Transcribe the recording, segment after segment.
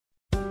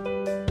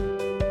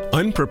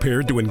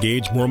Unprepared to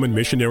engage Mormon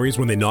missionaries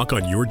when they knock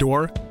on your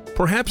door?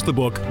 Perhaps the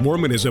book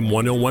Mormonism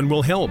 101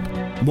 will help.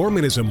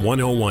 Mormonism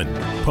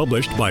 101,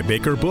 published by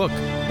Baker Book.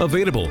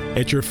 Available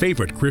at your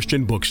favorite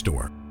Christian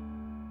bookstore.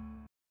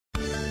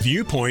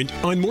 Viewpoint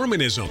on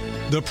Mormonism,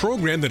 the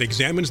program that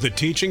examines the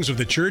teachings of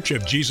the Church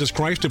of Jesus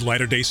Christ of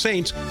Latter-day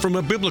Saints from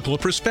a biblical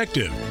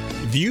perspective.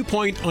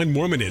 Viewpoint on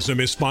Mormonism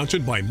is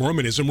sponsored by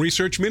Mormonism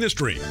Research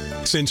Ministry.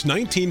 Since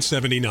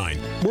 1979,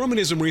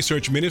 Mormonism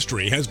Research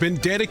Ministry has been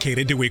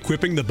dedicated to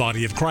equipping the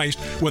body of Christ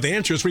with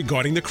answers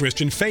regarding the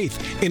Christian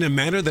faith in a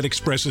manner that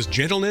expresses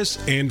gentleness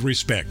and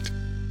respect.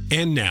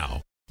 And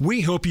now,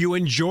 we hope you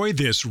enjoy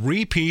this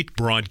repeat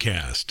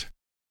broadcast.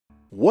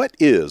 What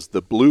is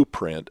the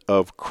blueprint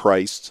of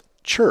Christ's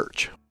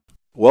church?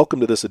 Welcome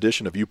to this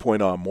edition of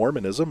Viewpoint on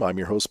Mormonism. I'm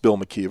your host, Bill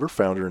McKeever,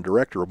 founder and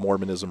director of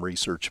Mormonism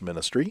Research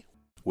Ministry.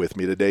 With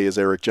me today is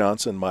Eric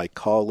Johnson, my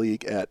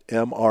colleague at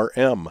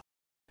MRM.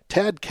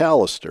 Tad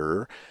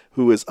Callister,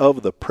 who is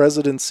of the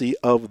Presidency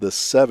of the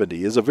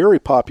 70, is a very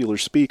popular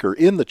speaker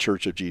in the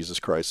Church of Jesus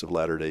Christ of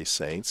Latter-day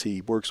Saints.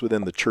 He works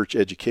within the church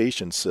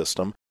education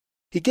system.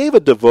 He gave a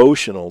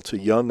devotional to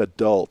young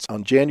adults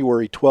on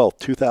January 12,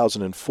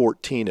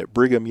 2014 at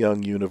Brigham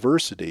Young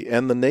University,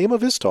 and the name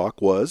of his talk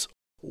was,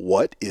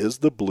 "What is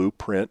the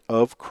Blueprint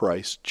of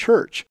Christ's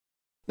Church?"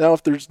 Now,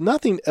 if there's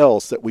nothing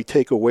else that we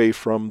take away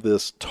from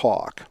this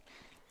talk,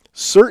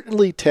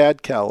 certainly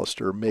Tad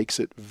Callister makes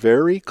it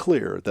very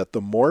clear that the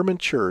Mormon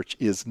Church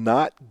is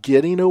not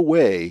getting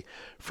away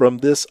from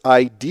this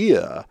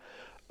idea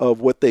of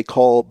what they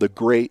call the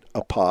Great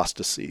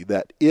Apostasy,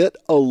 that it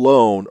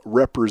alone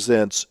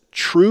represents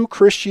true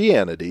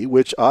Christianity,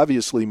 which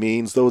obviously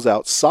means those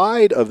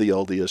outside of the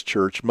LDS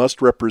Church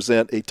must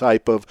represent a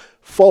type of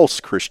false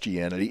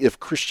Christianity, if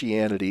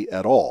Christianity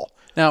at all.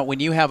 Now, when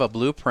you have a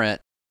blueprint,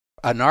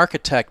 an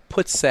architect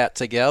puts that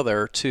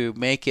together to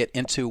make it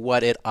into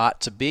what it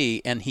ought to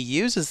be, and he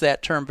uses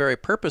that term very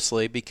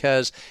purposely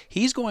because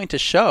he's going to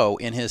show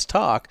in his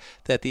talk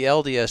that the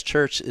LDS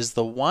Church is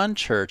the one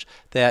church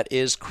that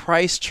is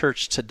Christ's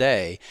church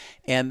today,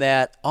 and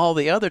that all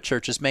the other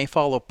churches may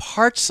follow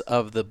parts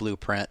of the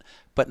blueprint,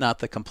 but not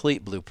the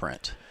complete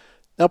blueprint.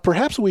 Now,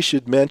 perhaps we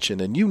should mention,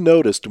 and you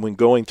noticed when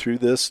going through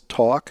this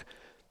talk,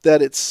 that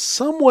it's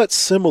somewhat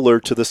similar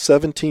to the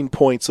 17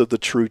 points of the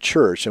true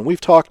church, and we've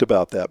talked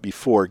about that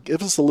before.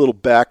 Give us a little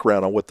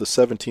background on what the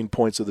 17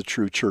 points of the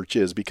true church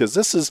is, because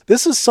this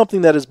is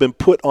something that has been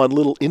put on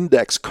little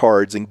index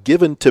cards and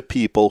given to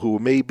people who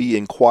may be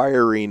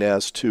inquiring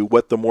as to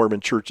what the Mormon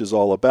Church is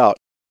all about.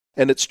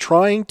 And it's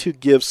trying to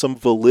give some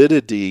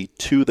validity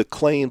to the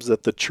claims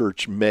that the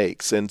church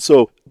makes. And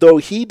so, though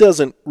he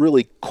doesn't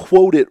really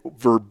quote it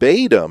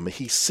verbatim,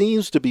 he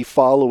seems to be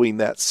following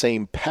that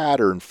same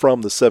pattern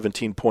from the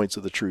 17 points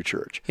of the true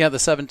church. Yeah, the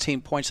 17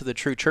 points of the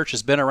true church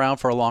has been around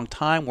for a long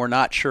time. We're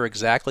not sure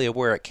exactly of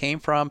where it came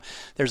from.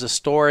 There's a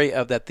story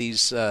of that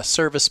these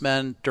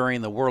servicemen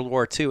during the World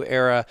War II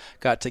era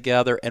got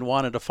together and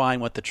wanted to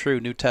find what the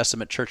true New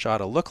Testament church ought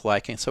to look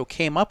like, and so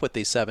came up with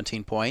these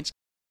 17 points.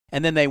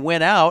 And then they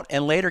went out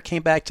and later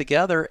came back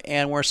together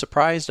and were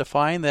surprised to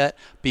find that,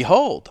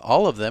 behold,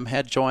 all of them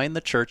had joined the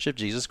Church of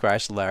Jesus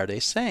Christ of Latter-day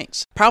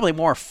Saints. Probably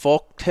more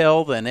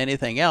folktale than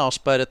anything else,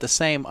 but at the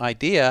same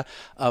idea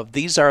of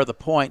these are the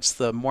points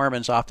the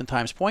Mormons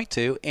oftentimes point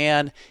to.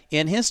 And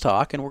in his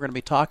talk, and we're going to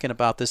be talking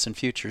about this in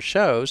future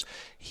shows,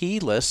 he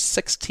lists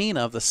 16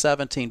 of the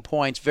 17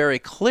 points very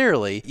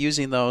clearly,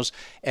 using those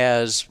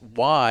as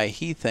why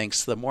he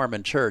thinks the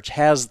Mormon Church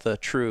has the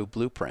true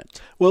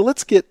blueprint. Well,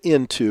 let's get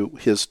into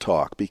his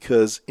talk,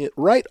 because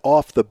right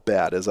off the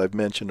bat, as I've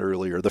mentioned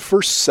earlier, the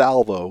first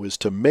salvo is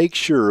to make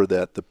sure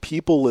that the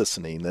people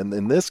listening, and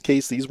in this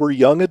case these were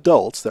young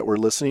adults that were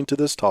listening to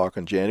this talk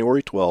on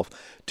January 12th,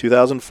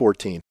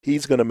 2014,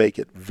 he's going to make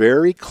it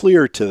very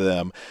clear to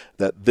them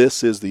that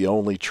this is the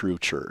only true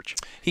church.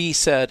 He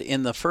said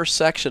in the first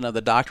section of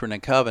the Doctrine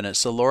and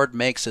Covenants, the Lord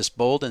makes this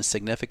bold and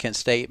significant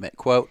statement,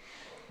 quote,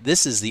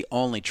 "This is the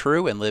only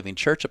true and living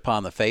church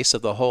upon the face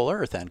of the whole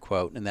earth," end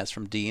quote, and that's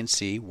from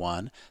D&C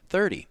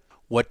 130.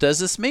 What does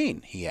this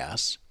mean, he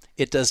asks.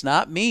 It does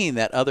not mean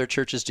that other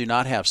churches do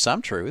not have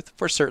some truth,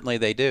 for certainly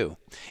they do.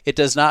 It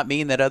does not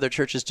mean that other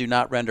churches do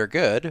not render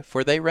good,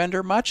 for they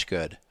render much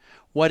good.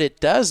 What it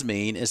does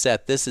mean is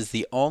that this is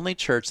the only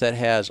church that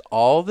has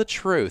all the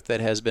truth that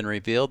has been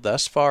revealed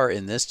thus far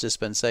in this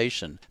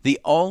dispensation. The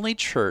only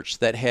church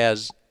that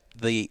has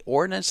the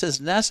ordinances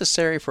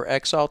necessary for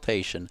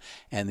exaltation,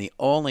 and the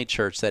only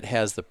church that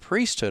has the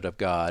priesthood of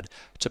God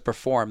to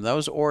perform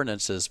those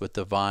ordinances with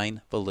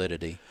divine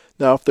validity.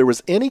 Now, if there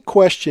was any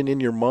question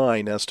in your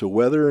mind as to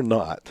whether or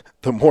not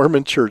the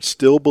Mormon Church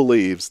still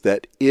believes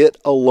that it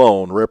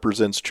alone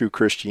represents true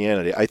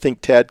Christianity, I think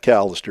Tad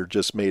Callister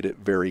just made it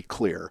very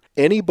clear.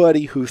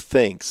 Anybody who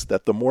thinks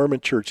that the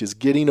Mormon Church is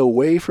getting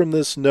away from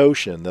this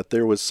notion that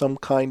there was some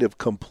kind of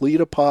complete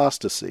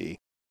apostasy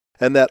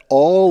and that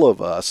all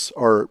of us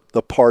are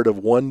the part of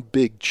one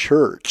big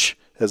church,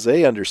 as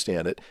they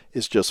understand it,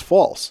 is just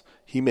false.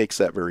 He makes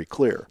that very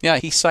clear. Yeah,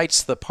 he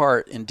cites the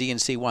part in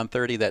D&C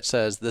 130 that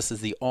says this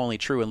is the only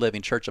true and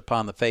living church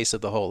upon the face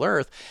of the whole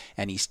earth,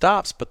 and he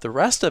stops, but the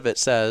rest of it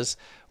says,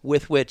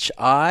 with which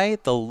I,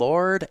 the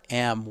Lord,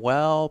 am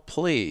well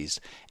pleased.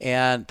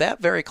 And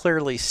that very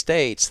clearly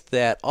states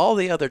that all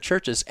the other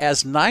churches,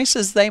 as nice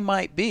as they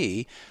might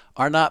be,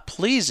 are not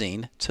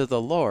pleasing to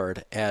the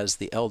Lord as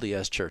the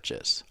LDS church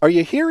is. Are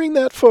you hearing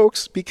that,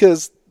 folks?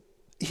 Because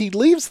he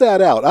leaves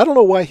that out. I don't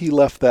know why he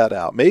left that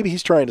out. Maybe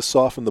he's trying to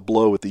soften the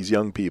blow with these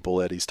young people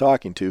that he's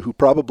talking to who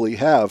probably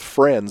have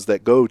friends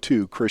that go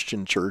to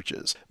Christian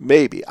churches.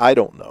 Maybe. I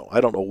don't know.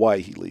 I don't know why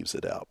he leaves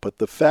it out. But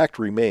the fact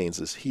remains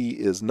is he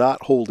is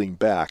not holding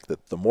back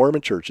that the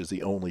Mormon church is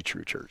the only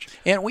true church.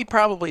 And we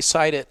probably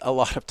cite it a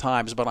lot of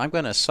times, but I'm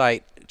going to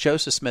cite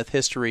Joseph Smith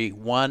History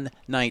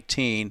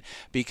 119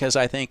 because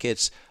I think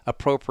it's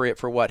appropriate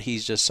for what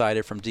he's just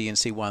cited from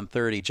D&C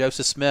 130.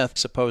 Joseph Smith,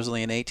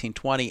 supposedly in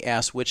 1820,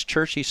 asked which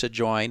church he should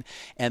join,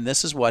 and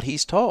this is what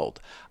he's told.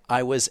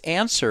 I was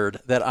answered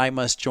that I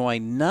must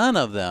join none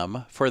of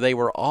them, for they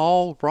were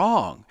all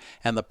wrong.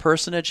 And the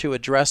personage who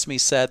addressed me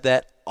said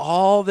that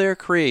all their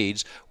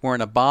creeds were an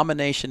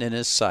abomination in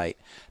his sight,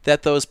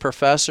 that those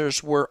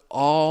professors were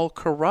all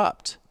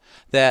corrupt,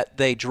 that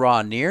they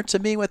draw near to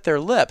me with their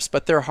lips,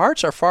 but their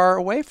hearts are far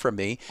away from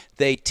me.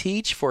 They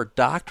teach for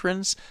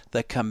doctrines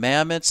the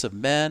commandments of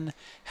men,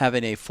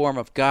 having a form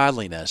of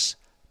godliness,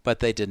 but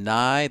they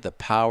deny the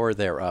power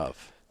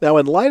thereof. Now,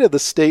 in light of the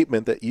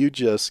statement that you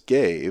just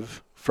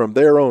gave from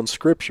their own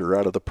scripture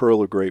out of the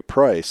Pearl of Great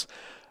Price,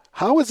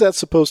 how is that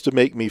supposed to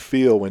make me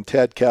feel when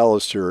Ted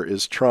Callister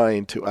is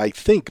trying to, I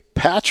think,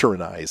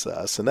 patronize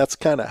us? And that's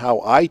kind of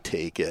how I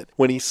take it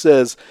when he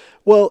says,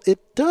 well,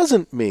 it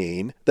doesn't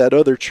mean that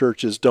other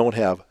churches don't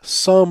have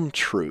some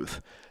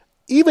truth.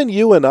 Even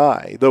you and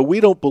I, though we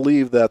don't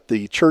believe that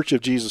the Church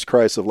of Jesus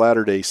Christ of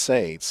Latter-day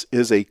Saints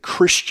is a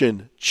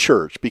Christian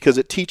church because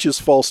it teaches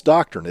false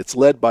doctrine, it's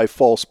led by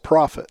false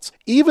prophets.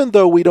 Even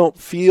though we don't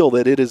feel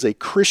that it is a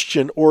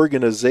Christian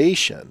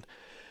organization,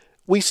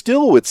 we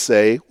still would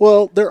say,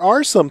 well, there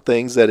are some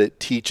things that it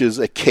teaches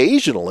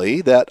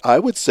occasionally that I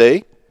would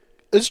say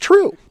is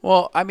true.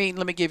 Well, I mean,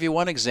 let me give you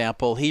one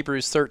example.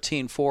 Hebrews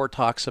 13:4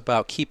 talks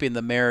about keeping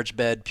the marriage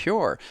bed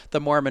pure. The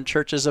Mormon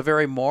church is a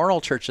very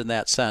moral church in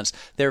that sense.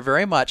 They're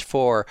very much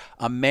for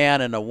a man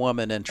and a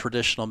woman and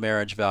traditional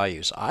marriage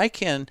values. I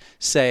can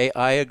say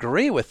I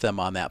agree with them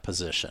on that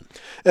position.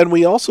 And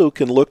we also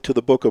can look to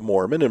the Book of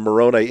Mormon in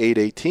Moroni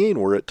 8:18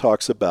 where it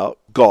talks about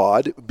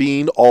God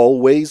being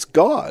always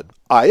God.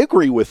 I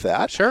agree with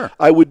that. Sure.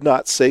 I would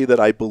not say that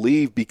I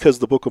believe because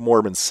the Book of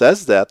Mormon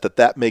says that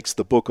that makes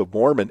the Book of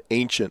Mormon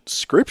ancient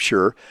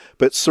scripture,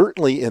 but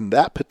certainly in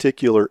that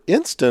particular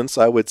instance,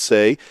 I would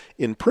say,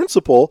 in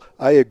principle,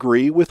 I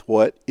agree with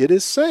what it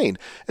is saying.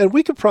 And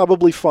we could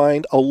probably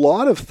find a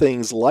lot of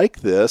things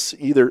like this,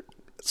 either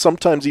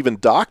sometimes even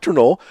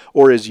doctrinal,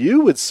 or as you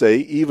would say,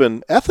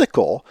 even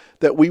ethical,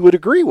 that we would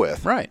agree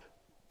with. Right.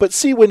 But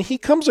see, when he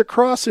comes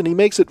across and he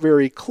makes it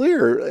very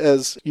clear,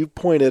 as you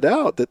pointed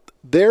out, that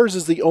theirs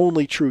is the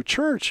only true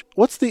church,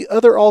 what's the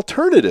other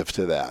alternative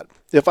to that?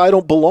 If I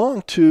don't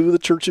belong to the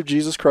Church of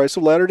Jesus Christ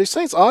of Latter-day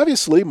Saints,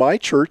 obviously my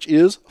church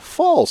is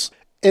false.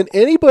 And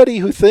anybody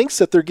who thinks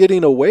that they're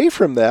getting away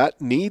from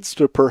that needs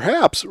to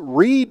perhaps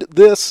read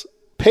this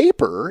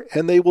paper,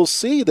 and they will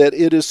see that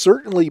it is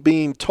certainly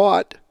being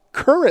taught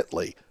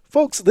currently.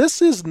 Folks,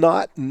 this is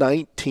not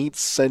 19th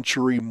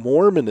century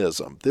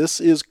Mormonism. This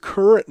is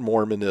current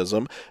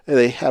Mormonism, and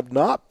they have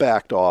not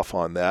backed off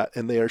on that,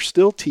 and they are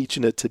still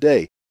teaching it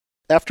today.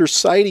 After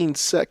citing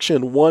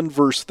section 1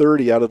 verse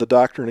 30 out of the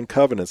Doctrine and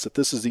Covenants, that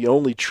this is the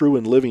only true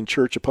and living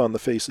church upon the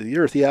face of the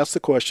earth, he asks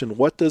the question,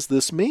 what does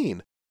this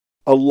mean?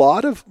 A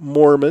lot of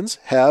Mormons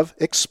have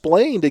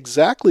explained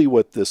exactly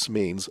what this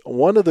means.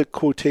 One of the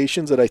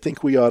quotations that I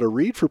think we ought to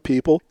read for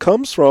people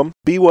comes from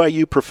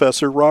BYU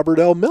professor Robert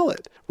L.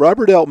 Millett.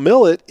 Robert L.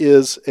 Millett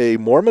is a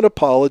Mormon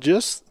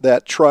apologist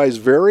that tries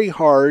very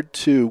hard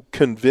to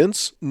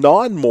convince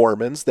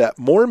non-Mormons that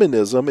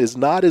Mormonism is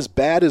not as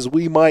bad as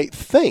we might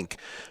think.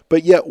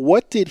 But yet,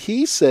 what did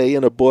he say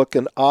in a book,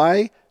 An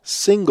Eye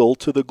Single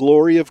to the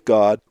Glory of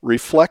God,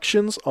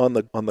 Reflections on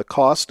the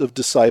Cost of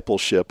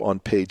Discipleship, on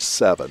page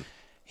 7?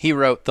 He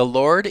wrote, the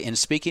Lord, in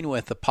speaking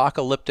with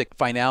apocalyptic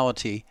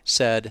finality,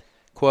 said,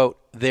 quote,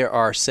 there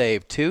are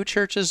saved two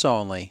churches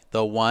only.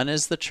 The one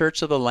is the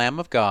church of the Lamb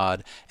of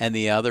God, and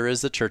the other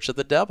is the church of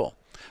the devil.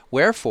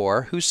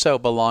 Wherefore, whoso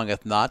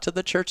belongeth not to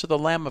the church of the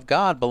Lamb of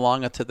God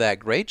belongeth to that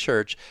great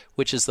church,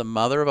 which is the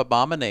mother of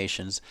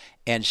abominations,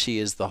 and she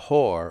is the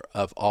whore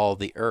of all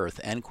the earth.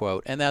 End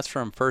quote. And that's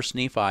from 1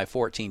 Nephi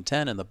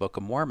 14:10 in the Book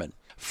of Mormon.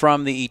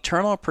 From the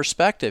eternal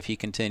perspective, he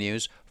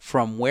continues,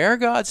 from where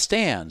God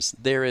stands,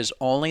 there is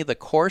only the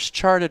course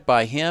charted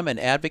by him and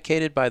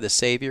advocated by the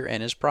Savior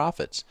and his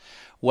prophets.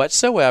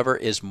 Whatsoever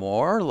is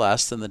more or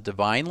less than the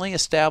divinely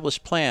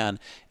established plan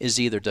is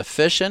either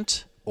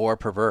deficient or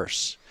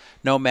perverse.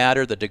 No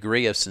matter the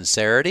degree of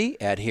sincerity,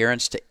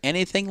 adherence to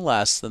anything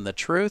less than the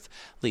truth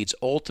leads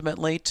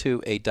ultimately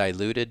to a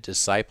diluted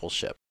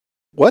discipleship.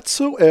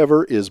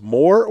 Whatsoever is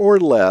more or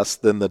less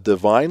than the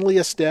divinely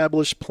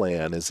established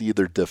plan is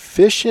either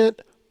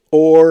deficient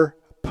or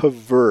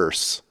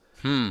perverse.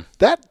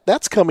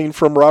 That's coming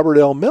from Robert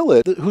L.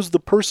 Millett, who's the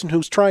person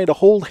who's trying to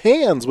hold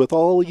hands with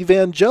all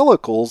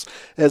evangelicals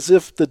as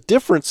if the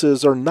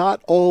differences are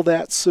not all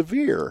that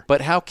severe.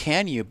 But how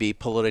can you be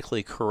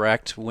politically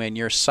correct when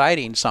you're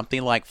citing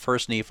something like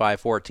 1 Nephi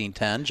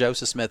 14:10,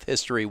 Joseph Smith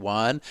History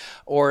 1,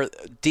 or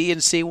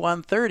D&C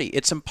 130?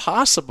 It's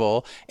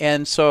impossible.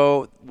 And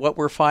so what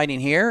we're finding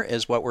here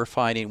is what we're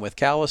finding with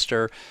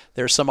Callister.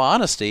 There's some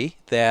honesty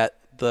that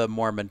the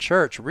Mormon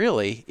Church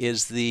really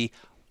is the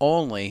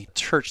only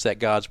church that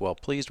God's well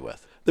pleased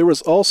with. There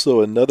was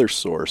also another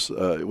source.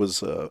 It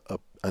was an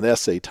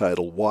essay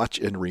titled Watch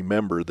and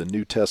Remember the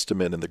New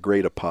Testament and the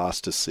Great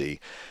Apostasy.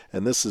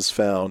 And this is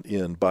found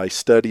in By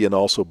Study and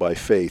also by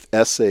Faith,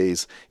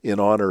 essays in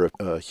honor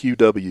of Hugh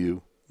W.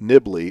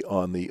 Nibley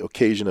on the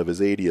occasion of his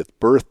 80th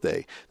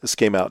birthday. This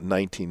came out in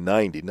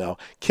 1990. Now,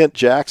 Kent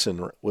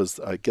Jackson was,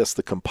 I guess,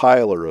 the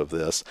compiler of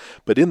this,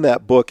 but in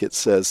that book it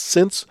says,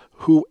 since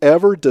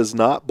whoever does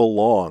not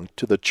belong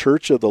to the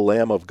church of the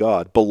Lamb of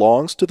God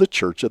belongs to the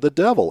church of the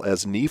devil,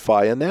 as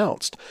Nephi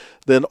announced,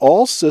 then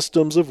all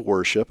systems of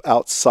worship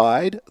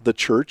outside the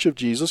Church of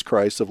Jesus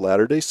Christ of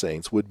Latter-day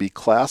Saints would be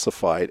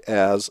classified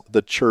as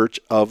the church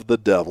of the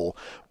devil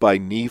by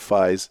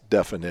Nephi's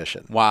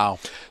definition. Wow.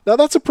 Now,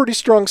 that's a pretty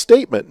strong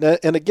statement.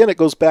 And again, it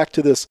goes back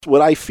to this,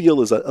 what I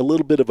feel is a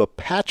little bit of a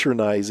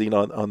patronizing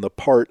on the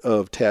part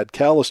of Tad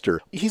Callister.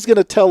 He's going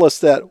to tell us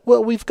that,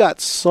 well, we've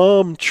got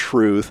some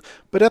truth,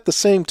 but at the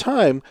same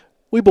time,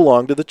 we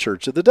belong to the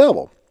church of the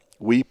devil.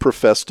 We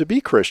profess to be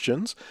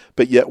Christians,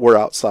 but yet we're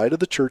outside of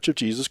the Church of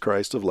Jesus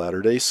Christ of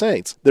Latter-day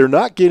Saints. They're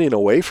not getting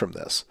away from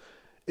this.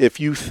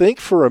 If you think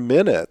for a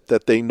minute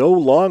that they no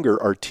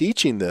longer are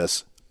teaching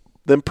this,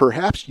 then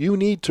perhaps you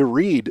need to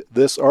read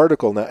this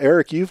article. Now,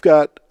 Eric, you've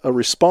got a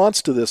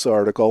response to this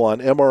article on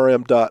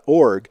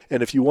mrm.org,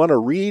 and if you want to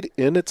read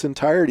in its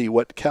entirety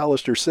what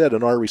Callister said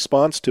and our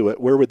response to it,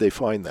 where would they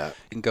find that?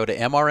 You can go to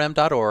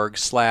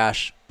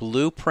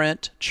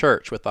mrm.org/Blueprint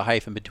Church with the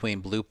hyphen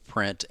between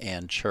Blueprint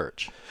and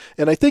Church.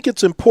 And I think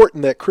it's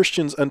important that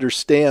Christians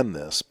understand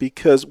this,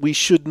 because we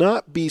should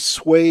not be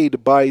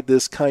swayed by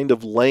this kind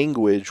of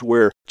language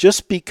where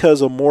just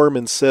because a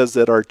Mormon says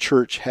that our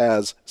church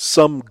has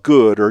some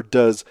good or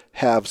does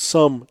have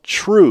some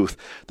truth,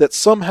 that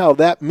somehow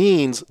that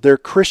means they're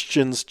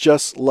Christians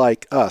just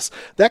like us.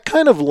 That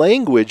kind of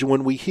language,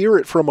 when we hear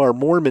it from our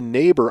Mormon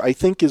neighbor, I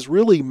think is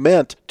really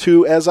meant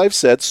to, as I've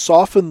said,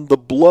 soften the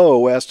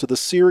blow as to the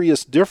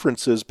serious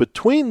differences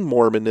between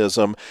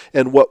Mormonism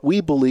and what we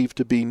believe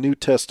to be New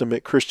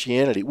Testament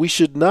Christianity. We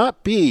should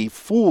not be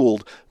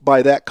fooled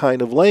by that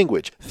kind of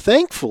language.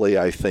 Thankfully,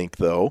 I think,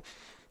 though,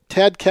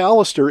 Tad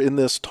Callister in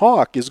this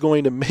talk is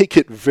going to make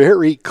it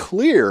very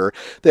clear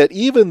that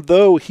even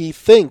though he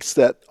thinks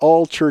that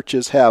all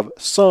churches have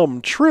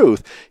some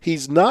truth,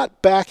 he's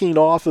not backing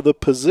off of the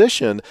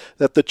position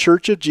that the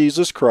Church of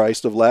Jesus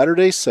Christ of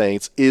Latter-day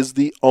Saints is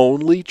the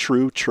only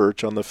true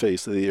church on the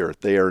face of the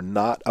earth. They are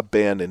not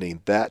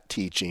abandoning that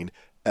teaching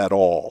at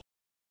all.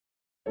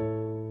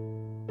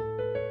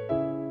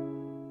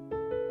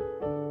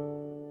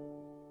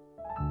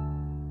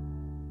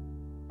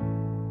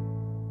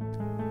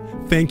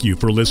 Thank you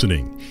for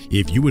listening.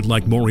 If you would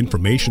like more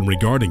information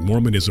regarding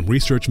Mormonism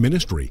Research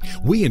Ministry,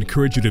 we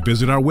encourage you to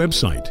visit our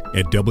website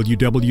at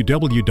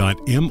www.mrm.org,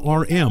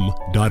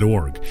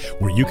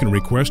 where you can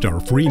request our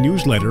free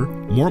newsletter,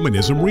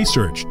 Mormonism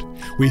Researched.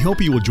 We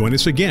hope you will join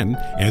us again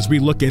as we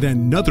look at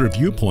another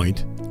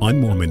viewpoint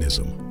on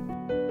Mormonism.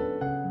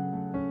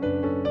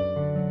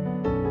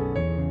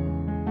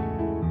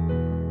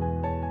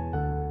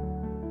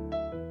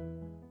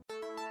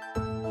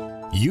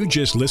 You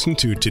just listened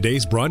to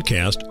today's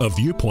broadcast of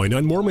Viewpoint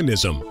on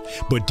Mormonism.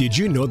 But did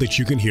you know that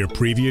you can hear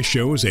previous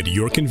shows at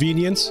your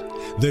convenience?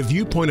 The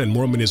Viewpoint on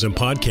Mormonism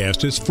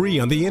podcast is free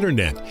on the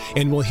internet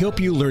and will help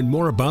you learn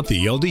more about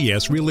the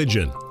LDS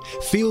religion.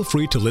 Feel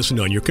free to listen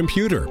on your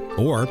computer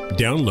or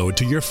download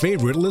to your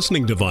favorite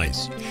listening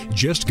device.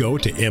 Just go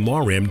to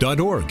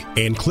mrm.org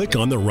and click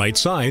on the right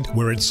side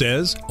where it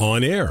says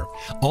On Air.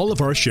 All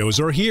of our shows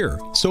are here,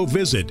 so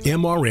visit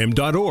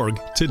mrm.org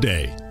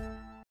today.